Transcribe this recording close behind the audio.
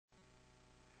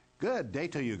Good day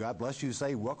to you. God bless you.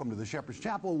 Say welcome to the Shepherd's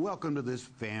Chapel. Welcome to this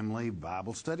family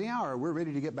Bible study hour. We're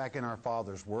ready to get back in our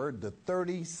Father's Word, the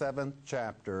 37th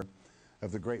chapter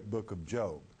of the great book of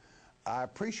Job. I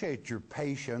appreciate your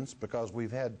patience because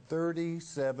we've had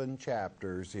 37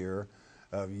 chapters here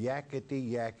of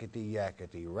yakety, yakety,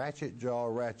 yakety,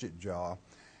 ratchet jaw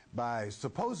by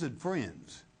supposed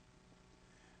friends.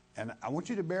 And I want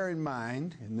you to bear in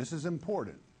mind, and this is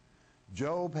important,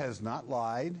 Job has not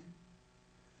lied.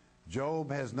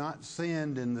 Job has not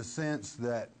sinned in the sense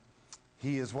that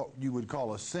he is what you would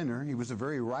call a sinner. He was a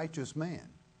very righteous man.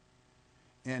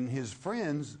 And his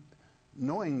friends,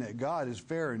 knowing that God is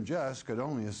fair and just, could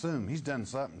only assume he's done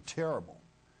something terrible.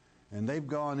 And they've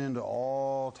gone into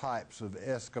all types of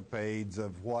escapades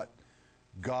of what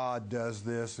God does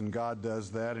this and God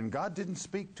does that, and God didn't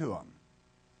speak to them.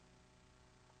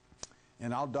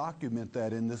 And I'll document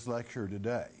that in this lecture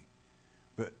today.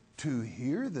 But to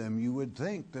hear them, you would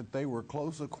think that they were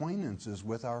close acquaintances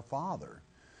with our Father.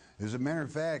 As a matter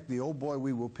of fact, the old boy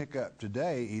we will pick up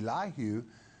today, Elihu,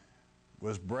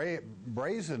 was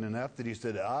brazen enough that he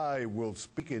said, I will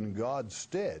speak in God's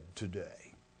stead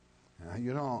today. Now,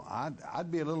 you know, I'd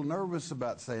be a little nervous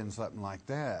about saying something like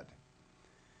that.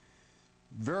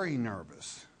 Very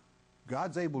nervous.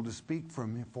 God's able to speak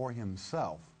for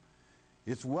himself.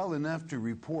 It's well enough to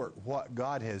report what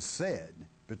God has said,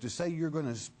 but to say you're going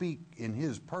to speak in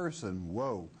his person,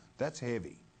 whoa, that's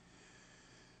heavy.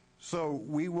 So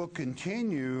we will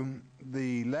continue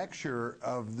the lecture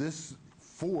of this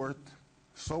fourth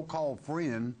so-called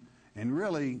friend, and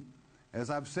really, as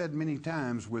I've said many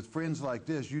times, with friends like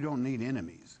this, you don't need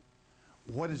enemies.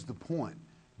 What is the point?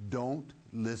 Don't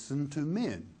listen to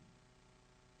men.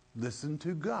 Listen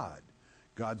to God.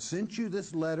 God sent you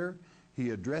this letter.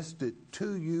 He addressed it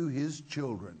to you, his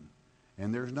children.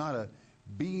 And there's not a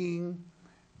being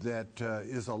that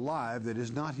is alive that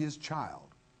is not his child.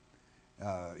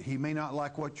 He may not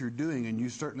like what you're doing, and you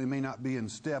certainly may not be in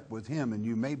step with him, and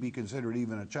you may be considered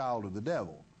even a child of the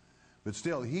devil. But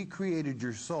still, he created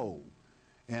your soul,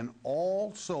 and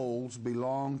all souls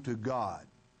belong to God.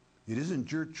 It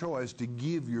isn't your choice to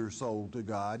give your soul to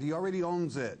God. He already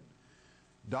owns it.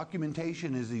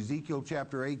 Documentation is Ezekiel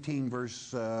chapter 18,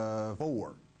 verse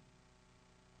 4.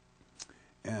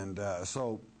 And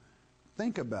so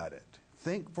think about it.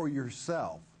 Think for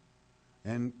yourself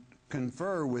and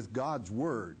confer with God's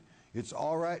Word. It's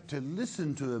all right to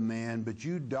listen to a man, but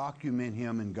you document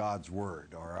him in God's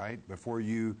Word, all right, before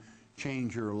you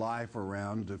change your life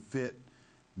around to fit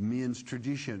men's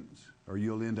traditions, or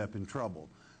you'll end up in trouble.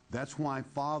 That's why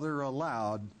Father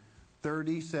allowed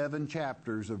 37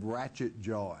 chapters of ratchet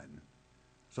jawing,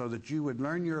 so that you would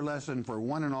learn your lesson for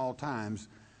one and all times.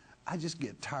 I just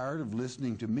get tired of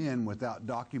listening to men without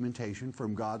documentation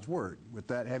from God's Word. With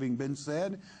that having been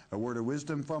said, a word of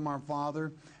wisdom from our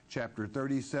Father, chapter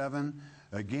 37.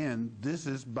 Again, this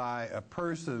is by a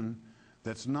person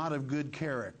that's not of good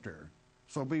character.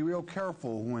 So be real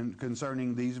careful when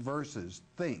concerning these verses.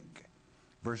 Think.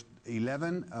 Verse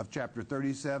 11 of chapter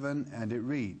 37, and it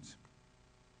reads,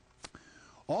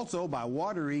 Also by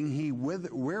watering he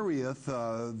wearieth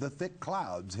the thick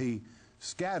clouds. He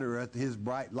scattereth his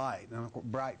bright light,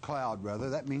 bright cloud rather.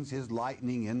 That means his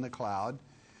lightning in the cloud.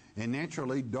 And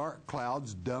naturally, dark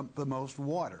clouds dump the most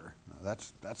water. Now,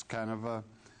 that's kind of a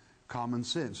common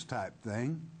sense type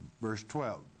thing. Verse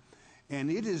 12. And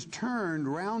it is turned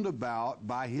round about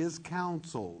by his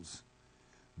counsels,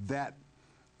 that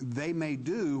they may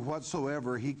do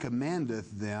whatsoever he commandeth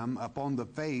them upon the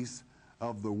face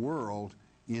of the world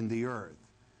in the earth.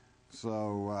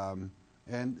 So,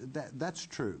 and that's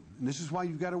true. And this is why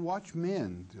you've got to watch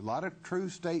men. A lot of true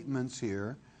statements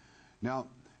here. Now,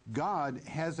 God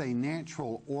has a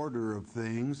natural order of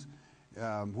things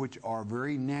which are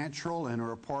very natural and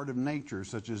are a part of nature,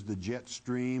 such as the jet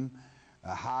stream,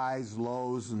 highs,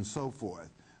 lows, and so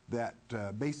forth, that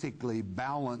basically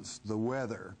balance the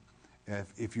weather,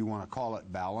 if you want to call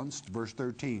it balanced. Verse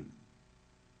 13.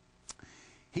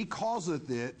 He causeth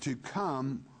it to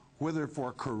come whether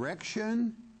for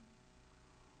correction,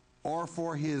 or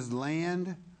for his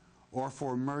land, or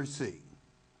for mercy.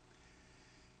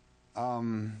 Now,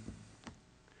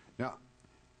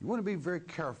 you want to be very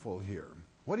careful here.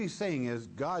 What he's saying is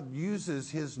God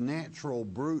uses his natural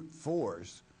brute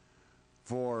force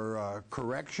for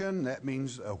correction. That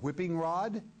means a whipping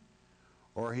rod.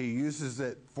 Or he uses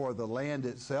it for the land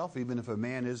itself, even if a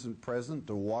man isn't present,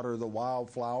 to water the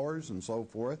wildflowers and so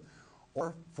forth.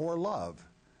 Or for love.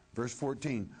 Verse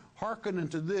 14. Hearken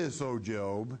unto this, O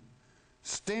Job.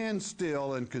 Stand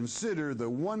still and consider the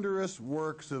wondrous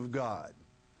works of God.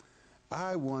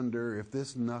 I wonder if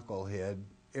this knucklehead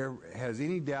has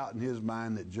any doubt in his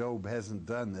mind that Job hasn't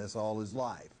done this all his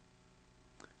life?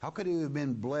 How could he have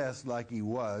been blessed like he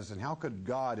was, and how could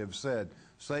God have said,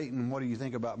 Satan, what do you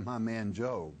think about my man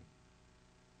Job?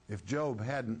 If Job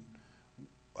hadn't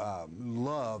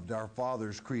loved our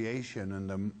Father's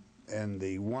creation and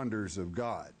the wonders of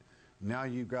God. Now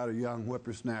you've got a young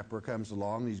whippersnapper comes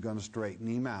along, he's going to straighten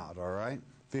him out, all right?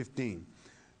 15.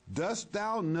 Dost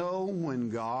thou know when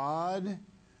God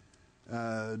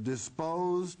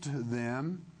disposed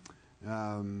them,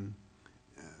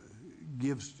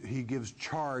 he gives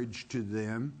charge to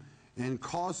them, and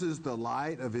causes the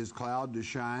light of his cloud to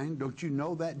shine? Don't you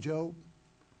know that, Job?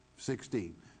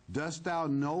 16. Dost thou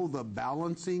know the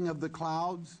balancing of the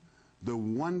clouds, the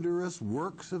wondrous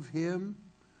works of him,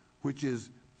 which is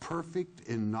perfect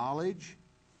in knowledge?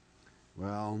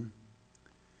 Well,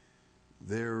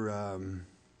 they're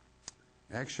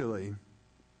actually,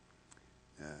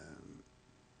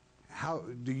 how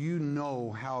do you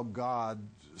know how God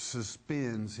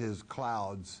suspends his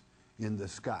clouds in the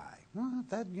sky? Well,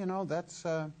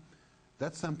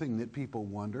 that's something that people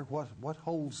wonder. What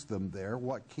holds them there?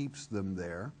 What keeps them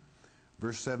there?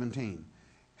 Verse 17.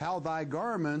 How thy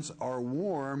garments are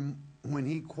warm when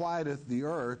he quieteth the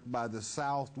earth by the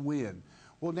south wind.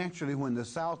 Well, naturally, when the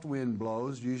south wind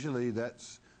blows, usually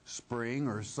that's spring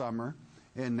or summer,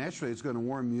 and naturally it's going to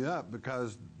warm you up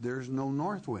because there's no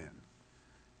north wind.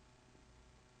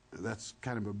 That's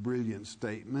kind of a brilliant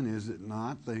statement, is it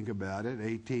not? Think about it.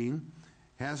 18.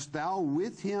 Hast thou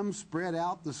with him spread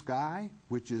out the sky,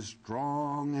 which is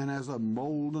strong and as a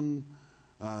molten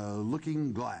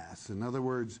looking glass? In other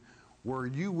words, were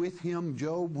you with him,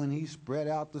 Job, when he spread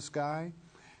out the sky?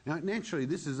 Now, naturally,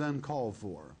 this is uncalled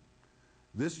for.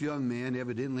 This young man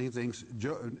evidently thinks,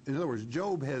 in other words,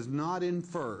 Job has not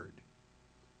inferred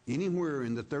anywhere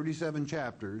in the 37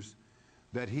 chapters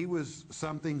that he was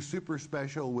something super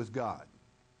special with God.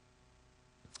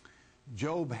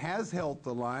 Job has held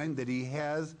the line that he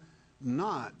has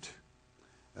not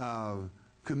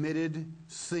committed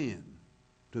sin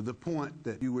to the point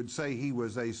that you would say he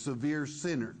was a severe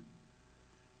sinner.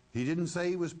 He didn't say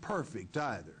he was perfect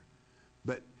either.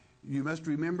 But you must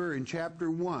remember in chapter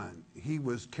 1, he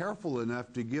was careful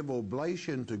enough to give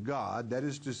oblation to God, that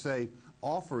is to say,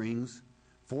 offerings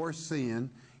for sin,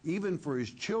 even for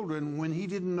his children when he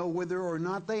didn't know whether or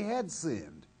not they had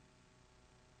sinned.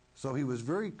 So he was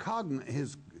very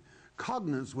his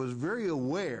cognizance was very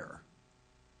aware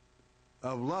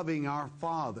of loving our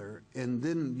Father. And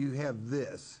then you have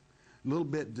this, a little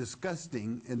bit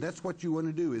disgusting, and that's what you want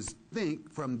to do, is think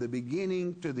from the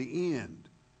beginning to the end.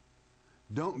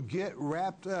 Don't get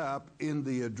wrapped up in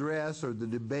the address or the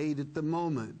debate at the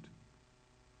moment.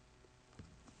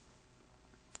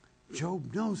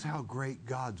 Job knows how great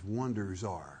God's wonders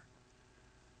are.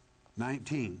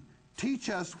 19. Teach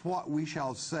us what we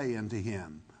shall say unto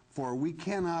him, for we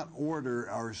cannot order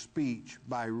our speech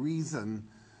by reason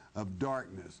of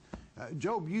darkness.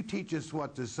 Job, you teach us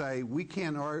what to say. We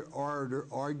can't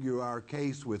argue our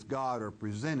case with God or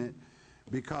present it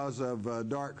because of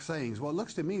dark sayings. Well, it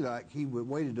looks to me like he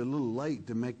waited a little late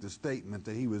to make the statement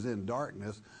that he was in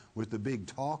darkness with the big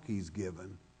talk he's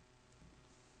given.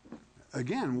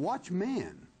 Again, watch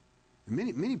man.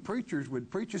 Many preachers would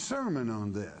preach a sermon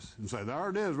on this and say, there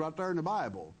it is right there in the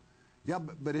Bible. Yeah,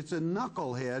 but it's a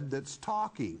knucklehead that's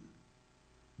talking.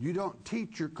 You don't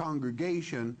teach your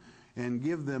congregation and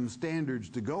give them standards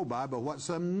to go by, but what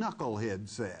some knucklehead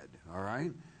said, all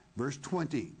right? Verse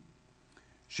 20.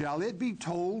 Shall it be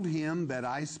told him that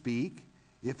I speak?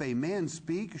 If a man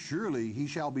speak, surely he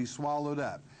shall be swallowed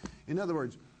up. In other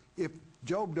words, if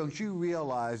Job, don't you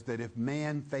realize that if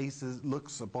man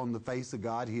looks upon the face of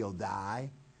God, he'll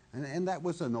die? And that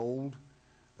was an old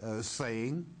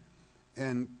saying.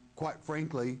 And quite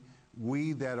frankly,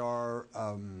 we that are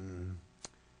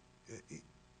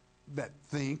that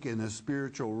think in a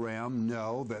spiritual realm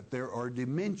know that there are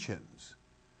dimensions.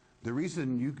 The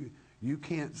reason you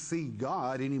can't see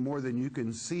God any more than you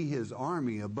can see his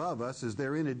army above us is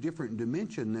they're in a different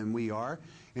dimension than we are.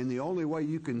 And the only way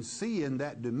you can see in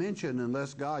that dimension,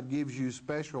 unless God gives you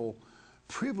special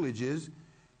privileges,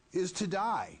 is to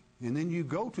die. And then you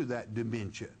go to that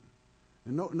dimension.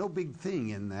 And no big thing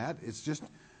in that. It's just,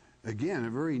 again, a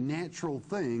very natural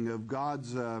thing of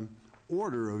God's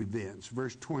order of events.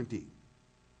 Verse 20.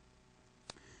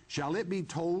 Shall it be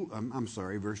told,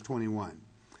 verse 21.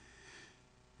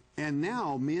 And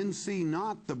now men see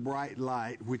not the bright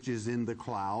light which is in the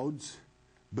clouds,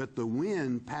 but the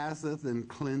wind passeth and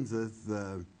cleanseth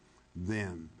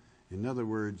them. In other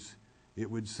words, it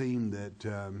would seem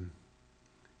that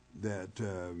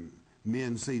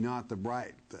men see not the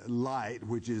bright light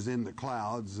which is in the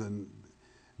clouds, and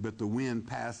but the wind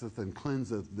passeth and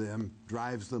cleanseth them,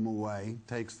 drives them away,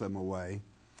 takes them away.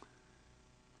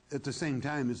 At the same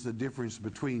time, it's the difference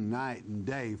between night and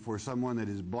day. For someone that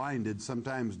is blinded,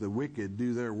 sometimes the wicked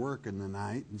do their work in the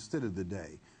night instead of the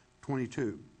day.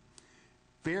 22.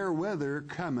 Fair weather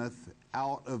cometh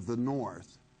out of the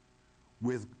north.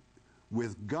 With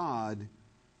God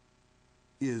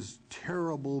is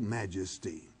terrible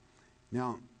majesty.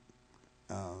 Now,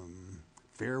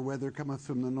 fair weather cometh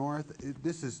from the north.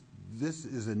 This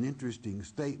is an interesting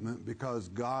statement because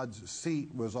God's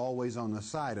seat was always on the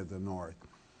side of the north.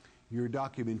 Your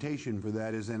documentation for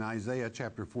that is in Isaiah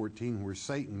chapter 14, where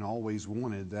Satan always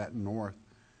wanted that north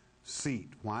seat.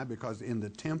 Why? Because in the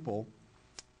temple,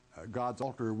 God's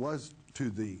altar was to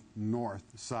the north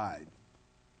side.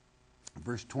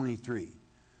 Verse 23,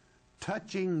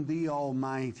 touching the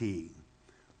Almighty,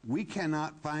 we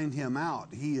cannot find him out.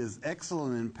 He is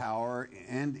excellent in power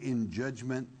and in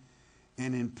judgment,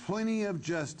 and in plenty of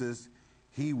justice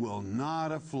he will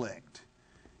not afflict.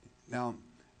 Now,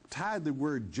 tie the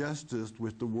word justice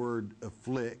with the word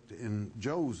afflict, and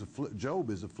Job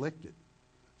is afflicted.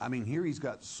 I mean, here he's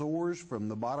got sores from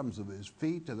the bottoms of his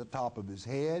feet to the top of his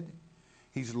head.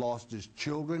 He's lost his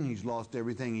children. He's lost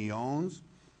everything he owns.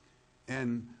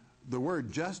 And the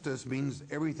word justice means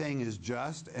everything is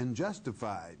just and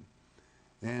justified.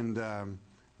 And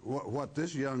what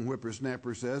this young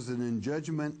whippersnapper says, and in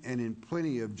judgment and in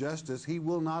plenty of justice, he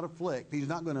will not afflict. He's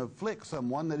not going to afflict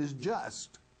someone that is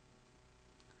just.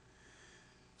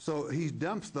 So he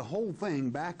dumps the whole thing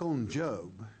back on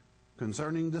Job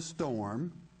concerning the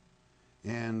storm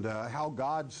and how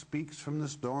God speaks from the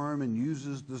storm and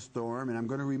uses the storm. And I'm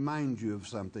going to remind you of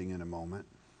something in a moment.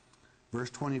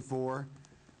 Verse 24,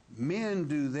 men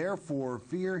do therefore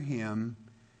fear him.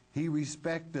 He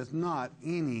respecteth not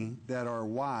any that are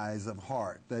wise of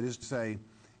heart. That is to say,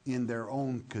 in their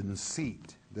own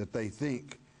conceit, that they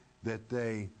think that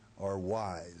they are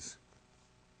wise.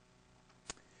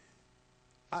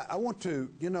 I want to,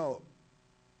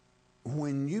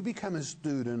 when you become a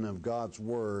student of God's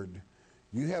Word,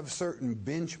 you have certain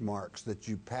benchmarks that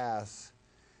you pass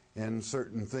and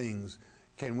certain things.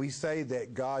 Can we say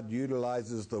that God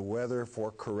utilizes the weather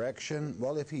for correction?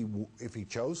 Well, if he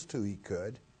chose to, he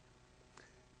could.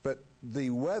 But the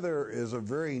weather is a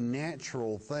very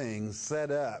natural thing set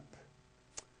up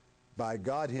by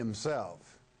God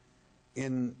himself.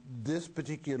 In this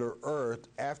particular earth,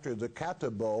 after the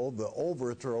katabole, the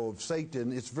overthrow of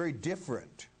Satan, it's very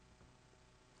different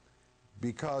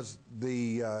because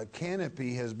the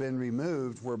canopy has been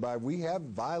removed, whereby we have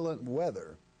violent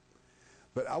weather.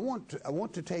 But I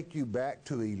want to take you back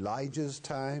to Elijah's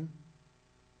time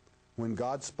when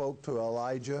God spoke to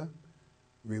Elijah.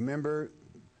 Remember,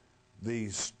 the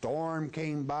storm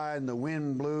came by and the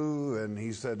wind blew, and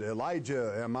he said,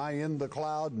 Elijah, am I in the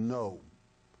cloud? No.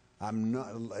 I'm not,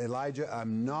 Elijah,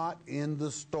 I'm not in the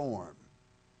storm.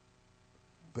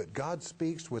 But God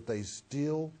speaks with a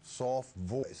still, soft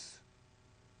voice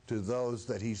to those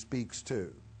that he speaks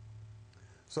to.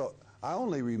 So I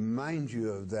only remind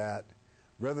you of that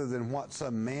rather than what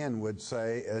some man would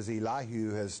say, as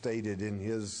Elihu has stated in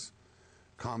his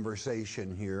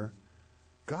conversation here.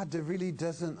 God really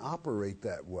doesn't operate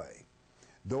that way.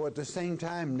 Though at the same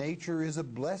time, nature is a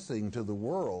blessing to the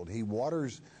world. He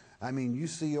waters. I mean, you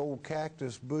see old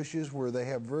cactus bushes where they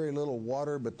have very little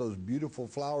water, but those beautiful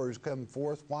flowers come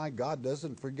forth. Why? God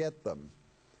doesn't forget them.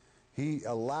 He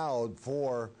allowed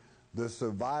for the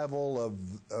survival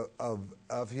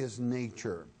of his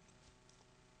nature.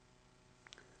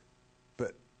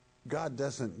 But God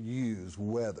doesn't use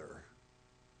weather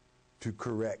to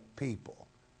correct people.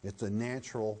 It's a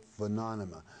natural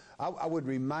phenomenon. I would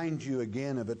remind you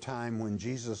again of a time when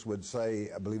Jesus would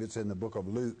say, I believe it's in the book of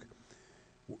Luke,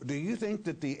 do you think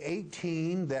that the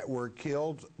 18 that were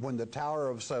killed when the Tower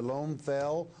of Siloam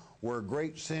fell were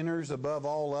great sinners above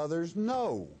all others?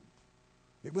 No.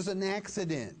 It was an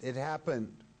accident. It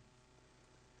happened.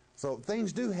 So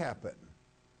things do happen.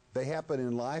 They happen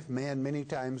in life. Man many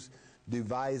times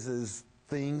devises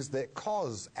things that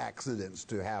cause accidents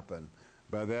to happen.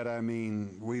 By that I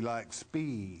mean we like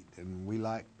speed and we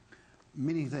like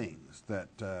many things that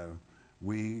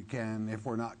we can, if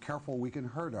we're not careful, we can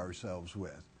hurt ourselves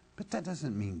with. But that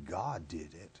doesn't mean God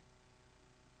did it.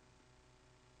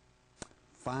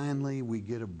 Finally, we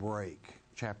get a break.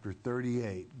 Chapter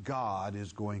 38, God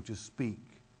is going to speak.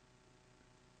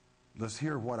 Let's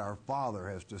hear what our Father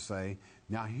has to say.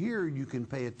 Now here you can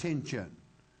pay attention,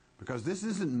 because this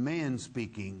isn't man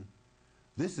speaking.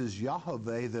 This is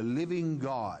Yahweh, the living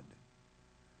God.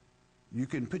 You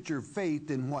can put your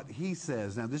faith in what he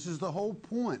says. Now this is the whole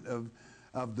point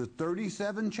of the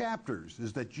 37 chapters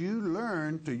is that you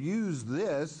learn to use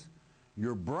this,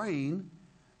 your brain,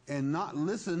 and not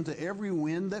listen to every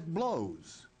wind that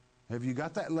blows. Have you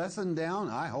got that lesson down?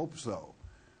 I hope so,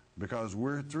 because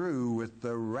we're through with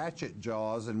the ratchet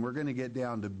jaws and we're going to get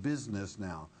down to business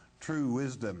now. True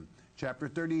wisdom. Chapter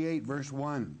 38, verse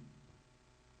 1.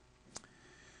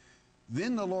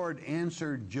 Then the Lord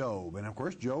answered Job, and of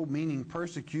course Job meaning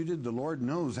persecuted, the Lord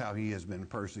knows how he has been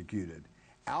persecuted,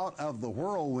 out of the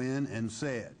whirlwind and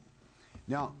said.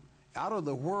 Now, out of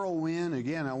the whirlwind,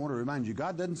 again, I want to remind you,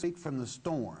 God doesn't speak from the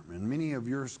storm. And many of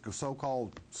your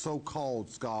so-called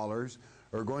scholars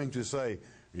are going to say,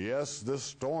 yes, this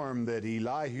storm that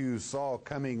Elihu saw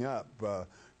coming up,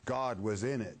 God was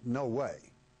in it. No way.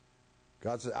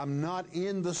 God said, I'm not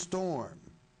in the storm.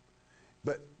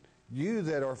 But you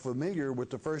that are familiar with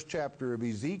the first chapter of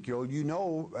Ezekiel, you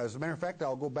know, as a matter of fact,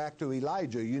 I'll go back to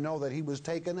Elijah, you know that he was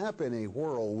taken up in a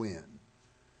whirlwind,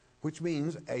 which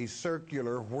means a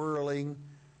circular whirling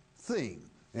thing.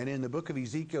 And in the book of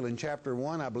Ezekiel in chapter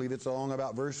 1, I believe it's along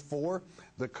about verse 4,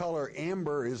 the color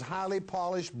amber is highly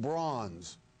polished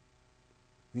bronze.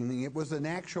 Meaning it was an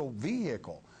actual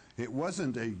vehicle. It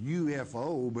wasn't a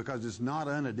UFO because it's not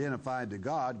unidentified to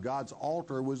God. God's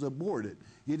altar was aborted.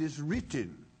 It is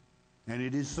written, and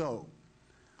it is so.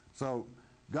 So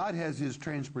God has his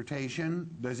transportation.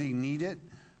 Does he need it?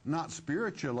 Not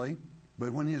spiritually.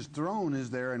 But when his throne is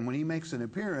there and when he makes an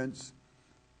appearance,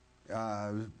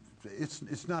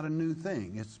 it's not a new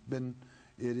thing.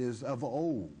 It is of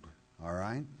old, all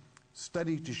right?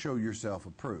 Study to show yourself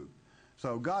approved.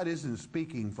 So God isn't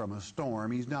speaking from a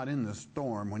storm. He's not in the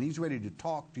storm. When he's ready to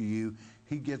talk to you,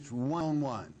 he gets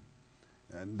one-on-one.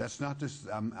 And that's not just,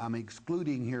 I'm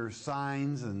excluding here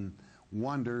signs and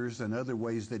wonders and other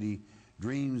ways that he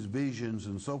dreams, visions,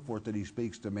 and so forth that he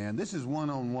speaks to man. This is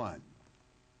one-on-one.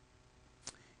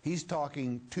 He's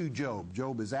talking to Job.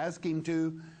 Job is asking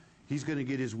to. He's going to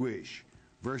get his wish.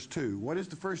 Verse 2. What is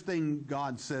the first thing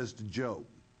God says to Job?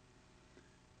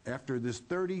 After this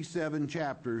 37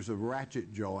 chapters of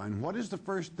ratchet jawing, what is the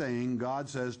first thing God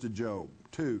says to Job?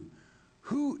 2.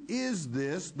 Who is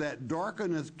this that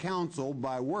darkeneth counsel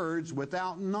by words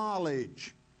without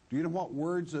knowledge? Do you know what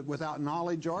words without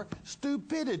knowledge are?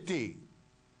 Stupidity.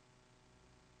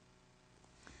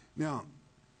 Now,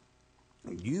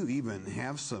 you even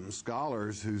have some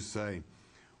scholars who say,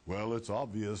 well, it's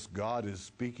obvious God is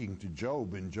speaking to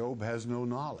Job and Job has no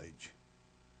knowledge.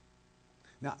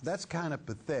 Now, that's kind of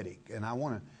pathetic, and I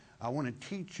want to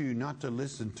teach you not to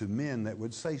listen to men that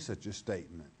would say such a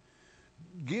statement.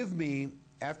 Give me,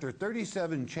 after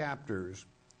 37 chapters,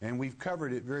 and we've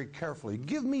covered it very carefully,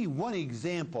 give me one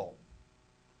example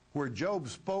where Job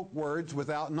spoke words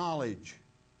without knowledge,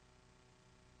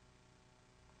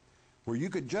 where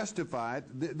you could justify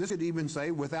it. This could even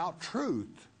say without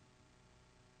truth.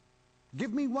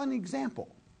 Give me one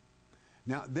example.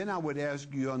 Now, then I would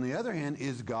ask you, on the other hand,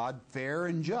 is God fair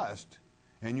and just?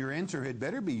 And your answer had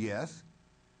better be yes.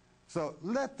 So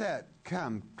let that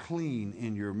come clean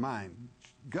in your mind.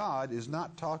 God is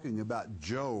not talking about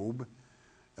Job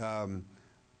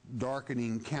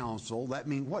darkening counsel. That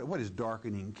means, what is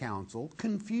darkening counsel?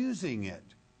 Confusing it.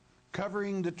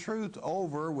 Covering the truth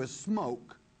over with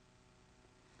smoke.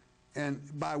 And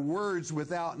by words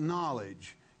without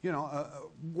knowledge. You know,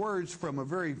 words from a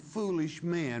very foolish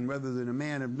man rather than a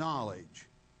man of knowledge.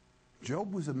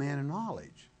 Job was a man of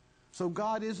knowledge. So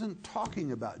God isn't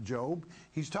talking about Job.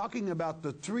 He's talking about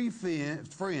the three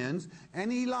friends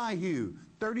and Elihu.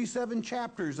 37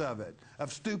 chapters of it,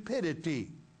 of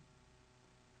stupidity.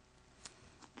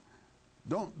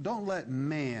 Don't let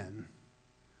man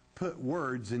put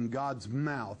words in God's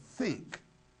mouth. Think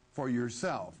for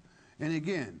yourself. And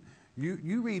again,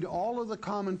 you read all of the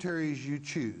commentaries you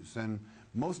choose, and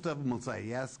most of them will say,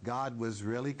 yes, God was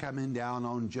really coming down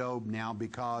on Job now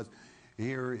because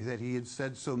here that he had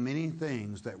said so many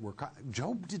things that were...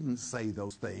 Job didn't say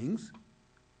those things.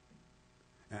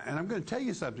 And I'm going to tell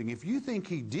you something. If you think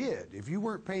he did, if you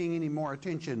weren't paying any more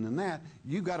attention than that,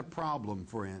 you got a problem,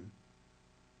 friend.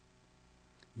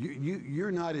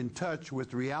 You're not in touch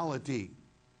with reality.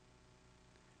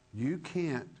 You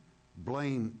can't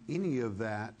blame any of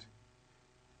that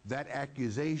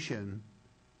accusation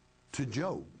to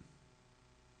Job.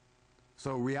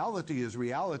 So reality is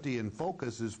reality and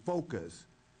focus is focus.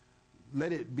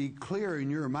 Let it be clear in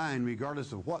your mind,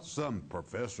 regardless of what some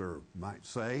professor might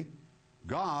say.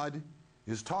 God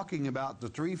is talking about the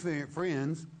three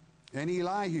friends and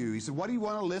Elihu. He said, what do you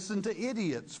want to listen to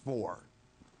idiots for?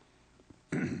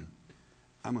 I'm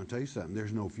going to tell you something.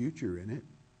 There's no future in it.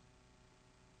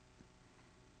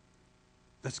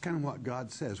 That's kind of what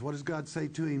God says. What does God say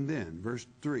to him then? Verse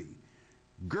 3.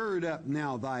 Gird up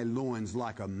now thy loins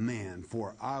like a man,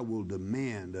 for I will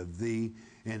demand of thee,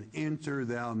 and answer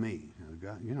thou me.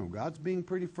 Now, God, God's being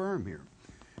pretty firm here.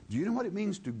 Do you know what it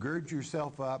means to gird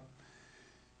yourself up?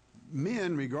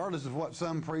 Men, regardless of what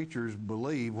some preachers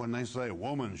believe when they say a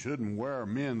woman shouldn't wear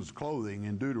men's clothing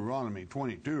in Deuteronomy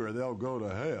 22 or they'll go to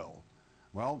hell.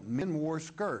 Well, men wore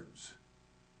skirts.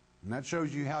 And that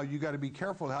shows you how you got to be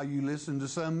careful how you listen to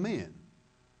some men.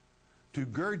 To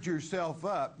gird yourself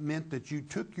up meant that you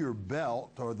took your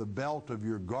belt or the belt of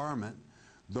your garment,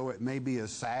 though it may be a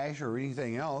sash or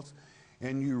anything else,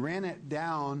 and you ran it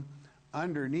down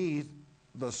underneath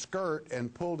the skirt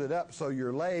and pulled it up so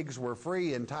your legs were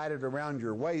free, and tied it around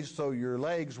your waist so your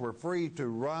legs were free to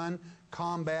run,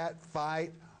 combat,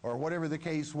 fight, or whatever the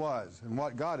case was. And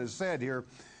what God has said here,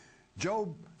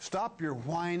 Job, stop your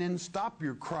whining, stop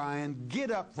your crying,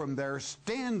 get up from there,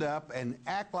 stand up, and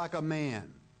act like a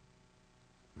man.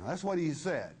 Now, that's what he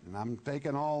said. And I'm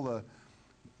taking all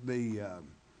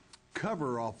the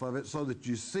cover off of it so that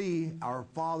you see our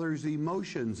Father's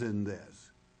emotions in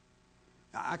this.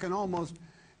 I can almost,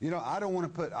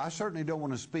 I certainly don't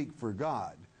want to speak for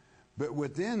God, but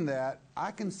within that,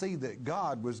 I can see that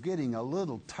God was getting a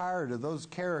little tired of those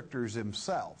characters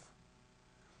himself.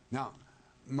 Now,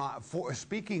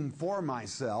 speaking for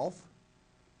myself,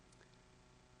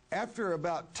 after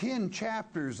about 10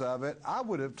 chapters of it, I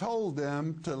would have told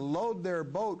them to load their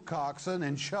boat, coxswain,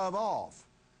 and shove off.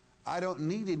 I don't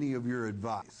need any of your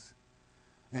advice.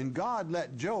 And God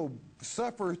let Job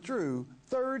suffer through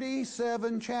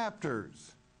 37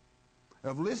 chapters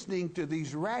of listening to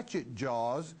these ratchet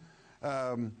jaws,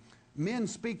 men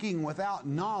speaking without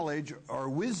knowledge or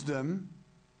wisdom,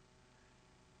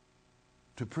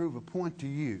 to prove a point to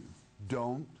you.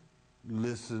 Don't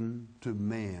listen to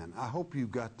man. I hope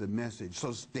you've got the message.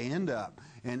 So stand up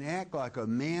and act like a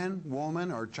man,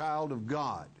 woman, or child of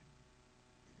God.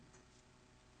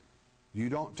 You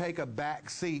don't take a back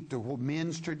seat to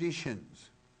men's traditions.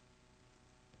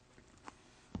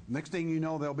 Next thing you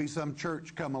know, there'll be some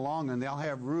church come along and they'll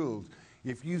have rules.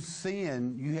 If you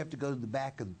sin, you have to go to the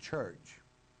back of the church.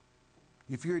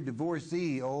 If you're a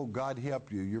divorcee, oh, God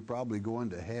help you, you're probably going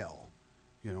to hell,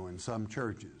 in some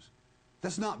churches.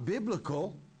 That's not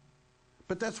biblical,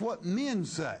 but that's what men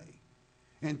say.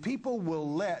 And people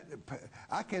will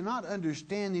I cannot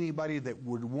understand anybody that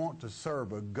would want to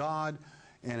serve a God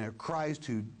and a Christ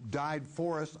who died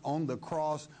for us on the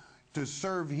cross, to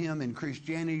serve him in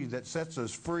Christianity that sets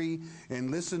us free, and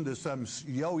listen to some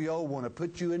yo-yo want to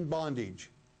put you in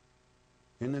bondage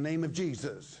in the name of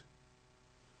Jesus.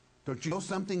 Don't you know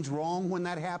something's wrong when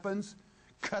that happens?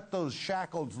 Cut those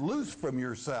shackles loose from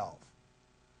yourself.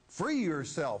 Free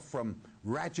yourself from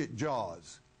ratchet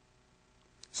jaws.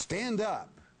 Stand up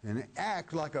and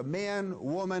act like a man,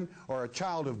 woman, or a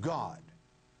child of God.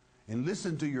 And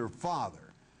listen to your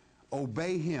Father.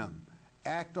 Obey him.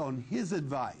 Act on his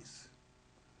advice.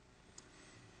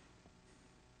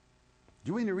 Do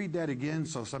you want to read that again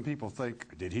so some people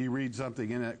think, did he read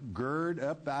something in it? Gird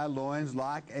up thy loins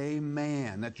like a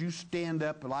man. That you stand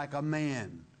up like a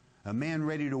man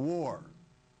ready to war.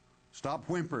 Stop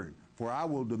whimpering, for I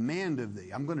will demand of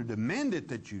thee. I'm going to demand it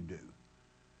that you do.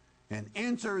 And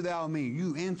answer thou me.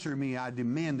 You answer me, I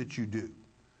demand that you do.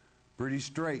 Pretty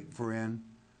straight, friend.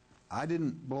 I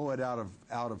didn't blow it out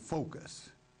of focus.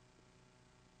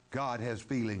 God has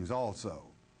feelings also.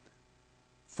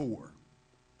 4.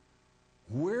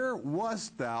 Where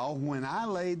wast thou when I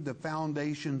laid the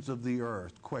foundations of the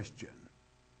earth? Question.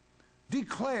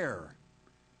 Declare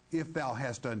if thou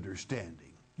hast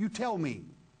understanding. You tell me.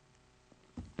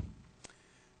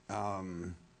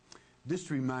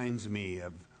 This reminds me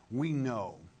of, we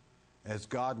know, as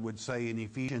God would say in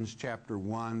Ephesians chapter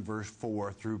 1, verse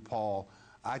 4 through Paul,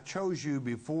 I chose you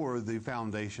before the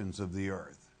foundations of the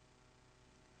earth.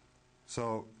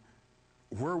 So,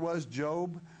 where was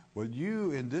Job? Well,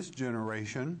 you in this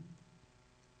generation,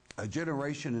 a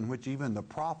generation in which even the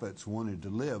prophets wanted to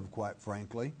live, quite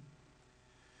frankly,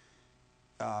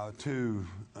 to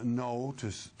know,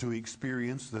 to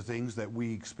experience the things that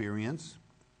we experience,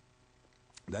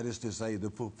 that is to say, the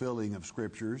fulfilling of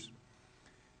Scriptures,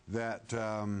 that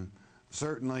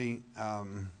certainly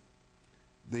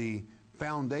the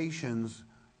foundations,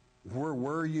 where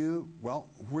were you? Well,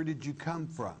 where did you come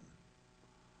from?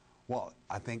 Well,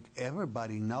 I think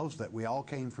everybody knows that we all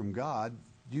came from God.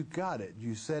 You got it.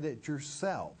 You said it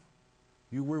yourself.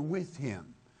 You were with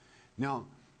him. Now,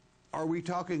 are we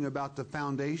talking about the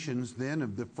foundations then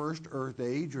of the first earth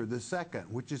age or the second?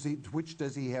 Which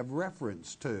does he have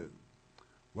reference to?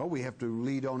 Well, we have to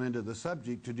lead on into the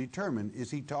subject to determine,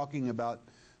 is he talking about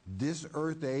this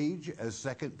earth age, as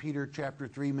 2 Peter chapter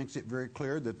 3 makes it very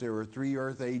clear that there are 3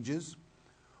 earth ages?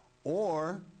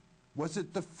 Or was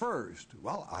it the first?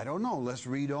 Well, I don't know. Let's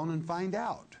read on and find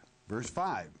out. Verse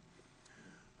 5.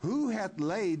 Who hath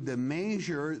laid the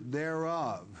measure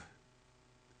thereof,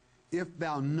 if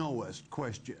thou knowest?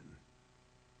 Question.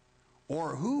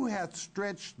 Or who hath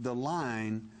stretched the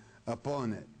line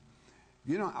upon it?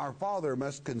 You know, our Father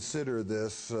must consider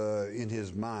this in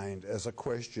his mind as a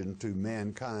question to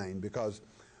mankind, because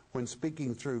when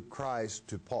speaking through Christ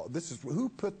to Paul, this is who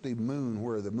put the moon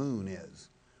where the moon is,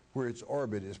 where its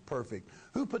orbit is perfect.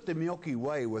 Who put the Milky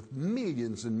Way with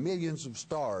millions and millions of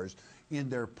stars in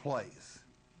their place,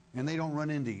 and they don't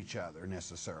run into each other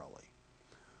necessarily?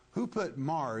 Who put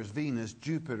Mars, Venus,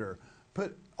 Jupiter,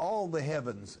 put all the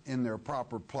heavens in their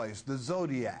proper place, the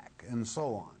zodiac, and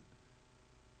so on?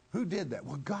 Who did that?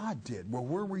 Well, God did. Well,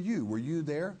 where were you? Were you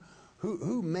there?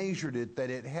 Who measured it that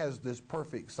it has this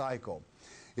perfect cycle?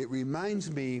 It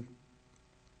reminds me,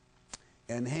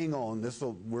 and hang on,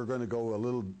 we're going to go a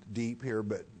little deep here,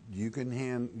 but you can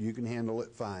handle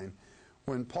it fine.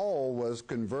 When Paul was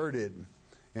converted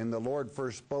and the Lord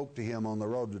first spoke to him on the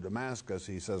road to Damascus,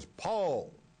 he says,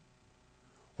 Paul,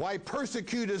 why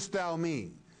persecutest thou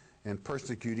me? And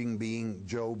persecuting being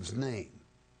Job's name.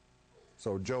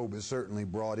 So Job is certainly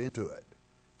brought into it.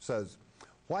 Says,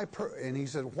 and he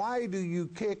said, why do you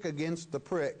kick against the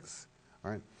pricks?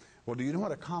 All right. Well, do you know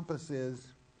what a compass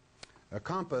is? A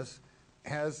compass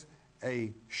has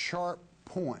a sharp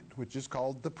point, which is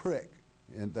called the prick.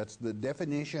 And that's the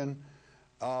definition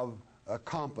of a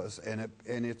compass. And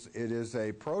it is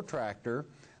a protractor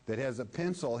that has a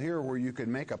pencil here where you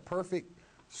can make a perfect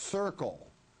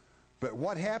circle. But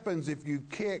what happens if you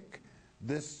kick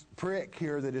this prick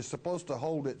here that is supposed to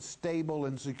hold it stable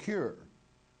and secure?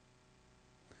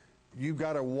 You've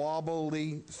got a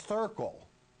wobbly circle.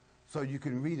 So you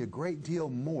can read a great deal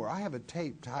more. I have a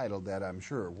tape titled that, I'm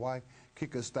sure, Why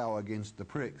Kickest Thou Against the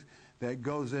Pricks? That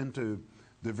goes into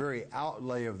the very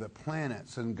outlay of the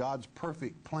planets and God's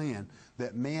perfect plan,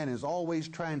 that man is always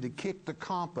trying to kick the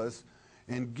compass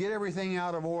and get everything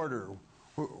out of order.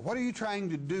 What are you trying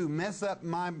to do? Mess up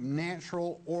my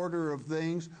natural order of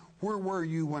things? Where were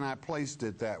you when I placed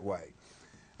it that way?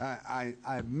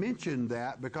 I mentioned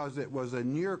that because it was a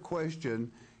near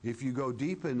question, if you go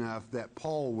deep enough, that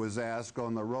Paul was asked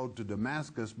on the road to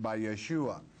Damascus by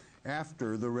Yeshua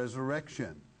after the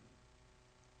resurrection.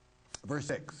 Verse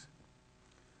 6,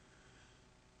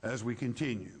 as we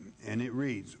continue, and it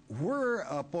reads,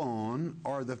 whereupon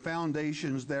are the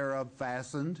foundations thereof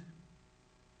fastened?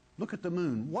 Look at the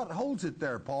moon. What holds it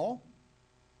there, Paul?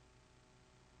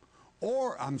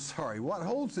 Or, what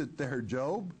holds it there,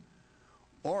 Job?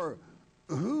 Or,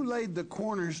 who laid the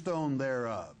cornerstone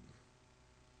thereof?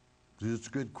 It's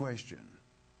a good question.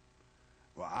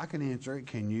 Well, I can answer it.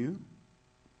 Can you?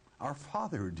 Our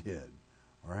Father did.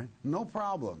 All right? No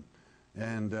problem.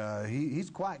 And he's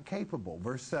quite capable.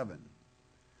 Verse 7.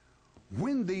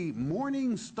 When the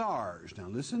morning stars, now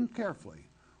listen carefully,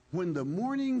 when the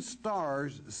morning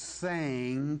stars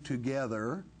sang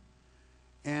together,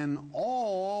 and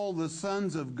all the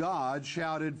sons of God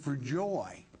shouted for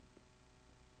joy.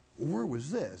 Where was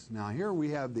this? Now here we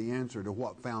have the answer to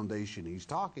what foundation he's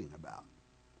talking about.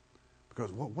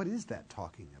 Because what is that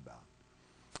talking about?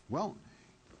 Well,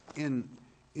 in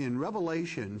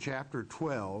Revelation chapter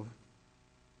 12,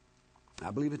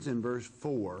 I believe it's in verse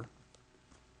 4,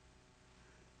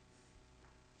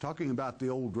 talking about the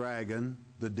old dragon,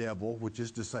 the devil, which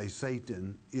is to say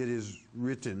Satan, it is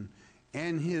written,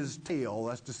 and his tail,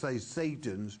 that's to say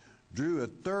Satan's, drew a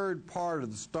third part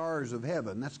of the stars of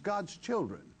heaven, that's God's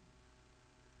children,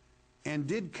 and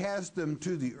did cast them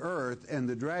to the earth, and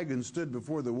the dragon stood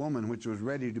before the woman which was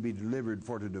ready to be delivered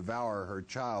for to devour her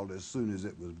child as soon as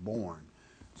it was born.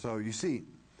 So you see,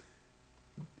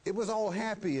 it was all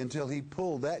happy until he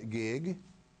pulled that gig.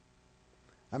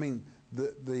 I mean,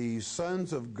 the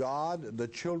sons of God, the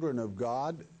children of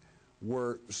God,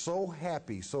 were so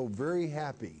happy, so very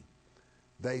happy.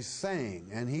 They sang,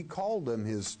 and he called them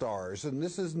his stars. And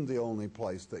this isn't the only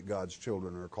place that God's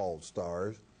children are called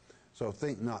stars, so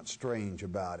think not strange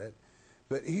about it.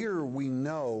 But here we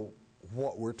know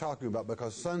what we're talking about,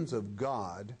 because sons of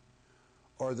God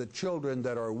are the children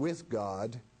that are with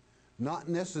God, not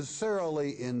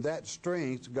necessarily in that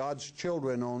strength, God's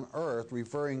children on earth,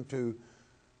 referring to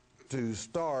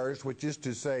stars, which is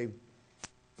to say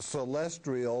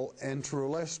celestial and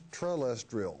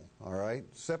terrestrial, all right,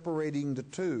 separating the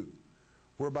two,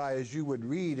 whereby, as you would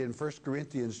read in 1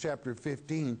 Corinthians chapter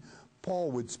 15,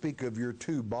 Paul would speak of your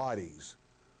two bodies,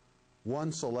 one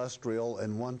celestial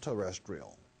and one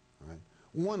terrestrial, all right?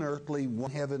 One earthly, one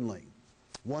heavenly.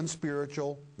 one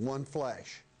spiritual, one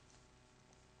flesh.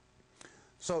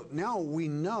 So now we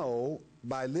know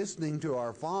by listening to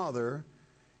our Father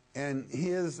and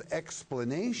His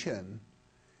explanation,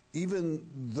 even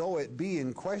though it be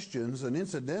in questions, and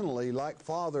incidentally, like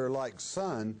Father, like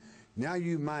Son, now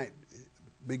you might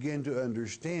begin to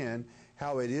understand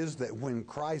how it is that when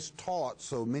Christ taught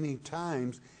so many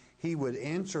times, He would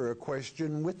answer a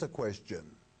question with a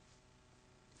question.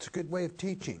 It's a good way of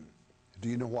teaching. Do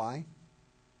you know why?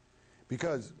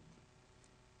 Because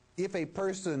if a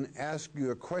person asks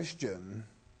you a question,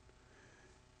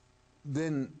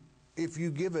 then if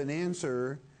you give an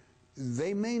answer,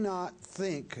 they may not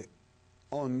think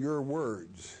on your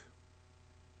words.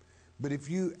 But if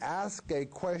you ask a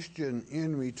question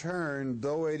in return,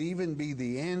 though it even be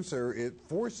the answer, it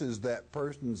forces that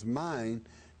person's mind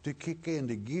to kick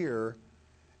into gear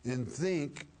and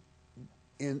think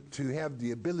and to have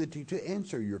the ability to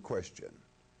answer your question.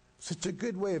 So it's a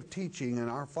good way of teaching, and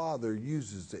our Father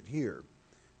uses it here.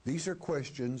 These are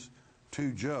questions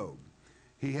to Job.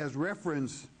 He has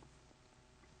reference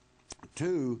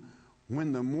to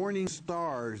when the morning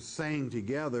stars sang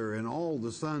together and all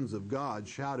the sons of God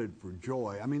shouted for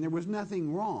joy. I mean, there was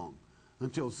nothing wrong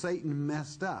until Satan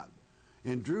messed up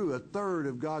and drew a third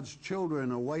of God's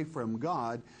children away from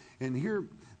God. And here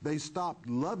they stopped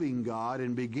loving God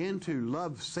and began to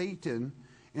love Satan.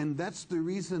 And that's the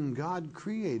reason God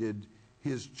created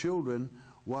His children,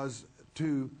 was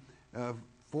to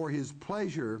for His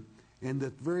pleasure. And the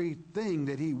very thing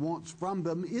that He wants from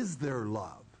them is their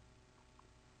love.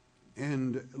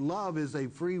 And love is a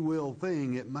free will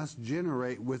thing. It must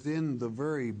generate within the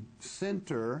very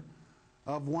center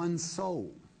of one's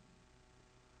soul.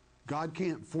 God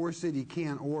can't force it. He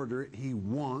can't order it. He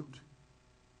won't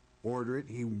order it.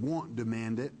 He won't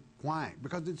demand it. Why?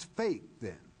 Because it's fake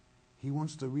then. He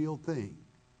wants the real thing.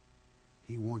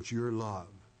 He wants your love.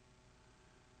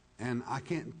 And I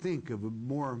can't think of a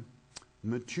more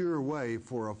mature way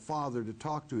for a father to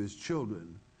talk to his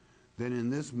children than in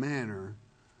this manner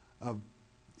of,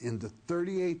 in the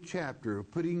 38th chapter, of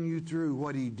putting you through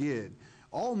what he did,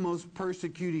 almost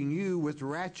persecuting you with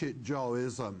ratchet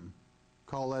jawism.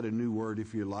 Call that a new word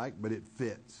if you like, but it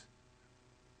fits.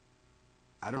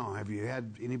 I don't know, have you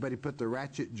had anybody put the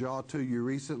ratchet jaw to you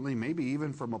recently? Maybe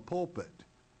even from a pulpit.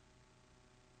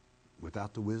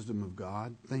 Without the wisdom of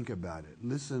God? Think about it.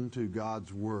 Listen to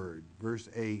God's word. Verse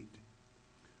 8.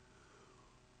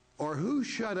 Or who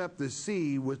shut up the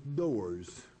sea with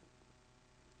doors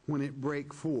when it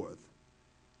brake forth,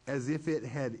 as if it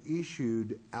had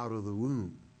issued out of the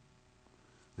womb?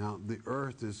 Now, the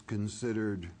earth is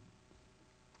considered,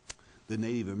 the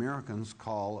Native Americans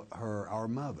call her our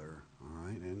mother, all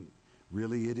right? And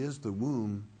really it is the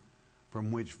womb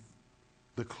from which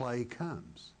the clay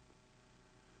comes.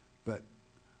 But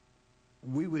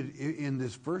we would, in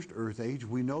this first earth age,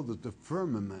 we know that the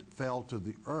firmament fell to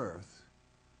the earth,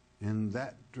 and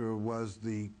that was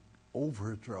the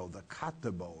overthrow, the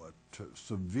katabo, a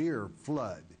severe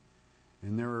flood.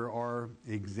 And there are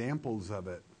examples of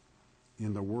it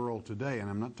in the world today. And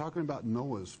I'm not talking about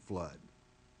Noah's flood.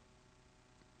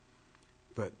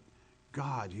 But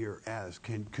God here asks,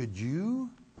 could you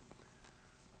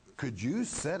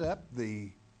set up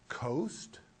the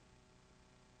coast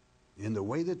in the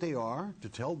way that they are to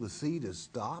tell the sea to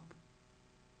stop?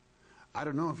 I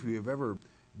don't know if you've ever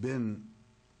been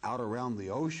out around the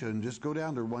ocean. Just go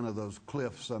down to one of those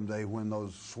cliffs someday when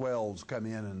those swells come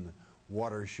in and the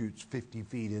water shoots 50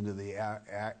 feet into the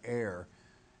air,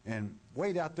 and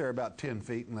wait out there about 10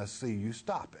 feet and let's see you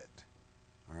stop it.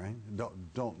 All right?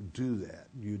 Don't do that.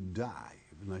 You'd die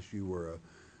unless you were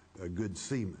a good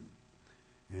seaman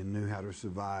and knew how to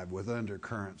survive with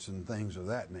undercurrents and things of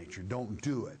that nature. Don't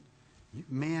do it.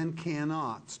 Man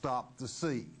cannot stop the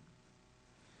sea.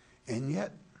 And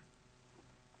yet,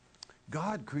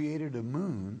 God created a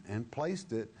moon and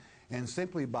placed it, and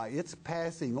simply by its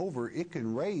passing over, it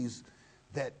can raise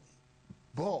that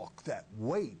bulk, that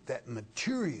weight, that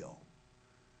material,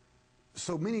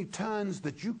 so many tons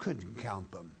that you couldn't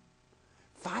count them.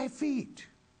 5 feet.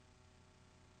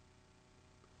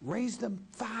 Raise them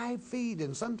 5 feet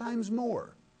and sometimes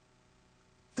more.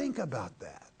 Think about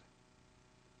that.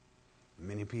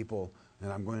 Many people,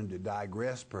 and I'm going to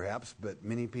digress perhaps, but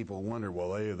many people wonder,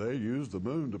 well, they use the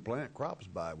moon to plant crops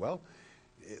by. Well,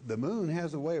 the moon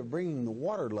has a way of bringing the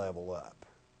water level up.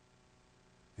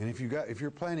 And if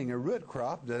you're planting a root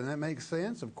crop, doesn't that make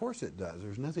sense? Of course it does.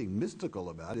 There's nothing mystical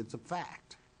about it. It's a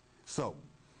fact. So,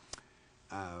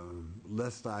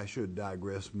 lest I should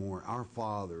digress more, our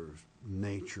Father's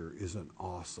nature is an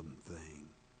awesome thing.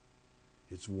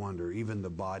 It's wonder. Even the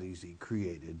bodies He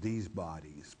created, these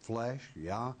bodies, flesh,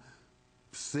 yeah,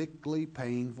 sickly,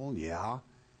 painful, yeah,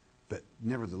 but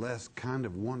nevertheless kind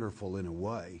of wonderful in a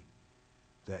way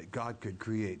that God could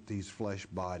create these flesh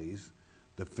bodies,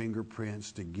 the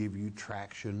fingerprints to give you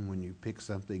traction when you pick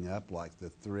something up, like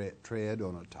the tread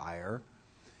on a tire,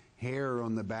 hair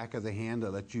on the back of the hand to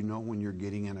let you know when you're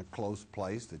getting in a close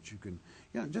place, that you can,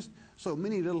 just so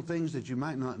many little things that you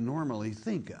might not normally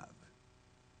think of.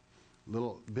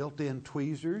 Little built-in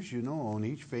tweezers, on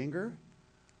each finger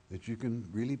that you can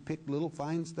really pick little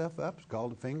fine stuff up. It's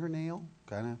called a fingernail,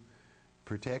 kind of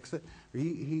protects it.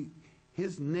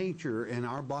 His nature, and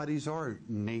our bodies are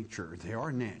nature, they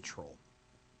are natural,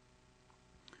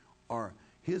 are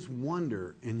His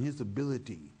wonder and His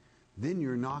ability. Then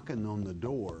you're knocking on the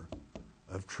door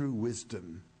of true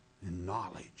wisdom and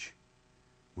knowledge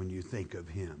when you think of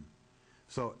Him.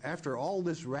 So after all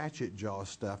this ratchet jaw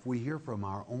stuff, we hear from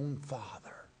our own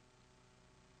Father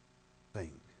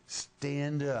saying,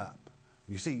 stand up.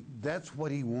 You see, that's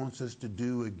what He wants us to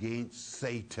do against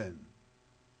Satan.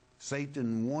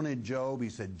 Satan wanted Job. He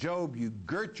said, Job, you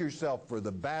girt yourself for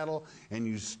the battle, and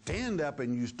you stand up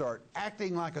and you start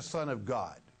acting like a son of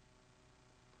God.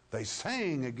 They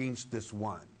sang against this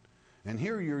one. And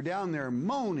here you're down there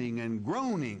moaning and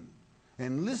groaning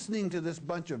and listening to this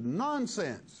bunch of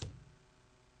nonsense.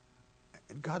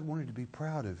 And God wanted to be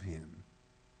proud of him.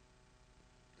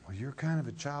 Well, you're kind of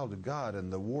a child of God,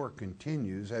 and the war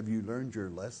continues. Have you learned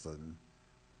your lesson?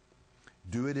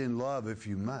 Do it in love if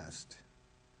you must.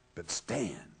 But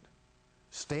stand.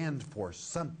 Stand for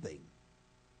something.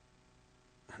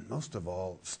 And most of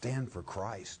all, stand for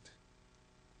Christ.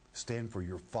 Stand for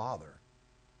your Father.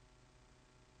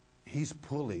 He's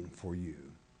pulling for you.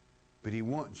 But He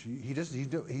wants you. He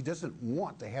doesn't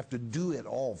want to have to do it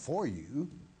all for you.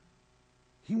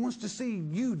 He wants to see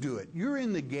you do it. You're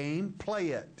in the game. Play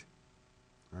it.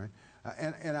 All right?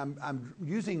 And I'm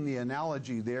using the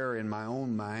analogy there in my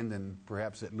own mind, and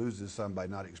perhaps it loses some by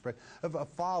not expressing, of a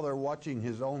father watching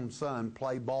his own son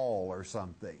play ball or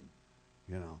something.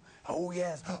 Oh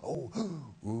yes, oh,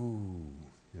 ooh.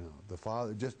 The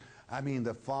father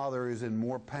the father is in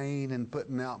more pain and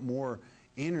putting out more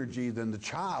energy than the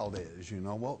child is,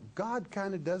 Well, God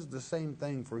kind of does the same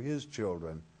thing for His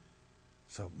children.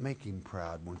 So make Him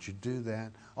proud. Won't you do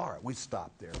that? All right, we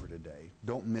stop there for today.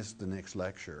 Don't miss the next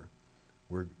lecture.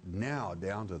 We're now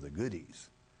down to the goodies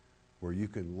where you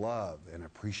can love and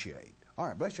appreciate. All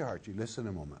right, bless your heart. You listen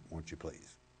a moment, won't you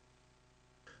please?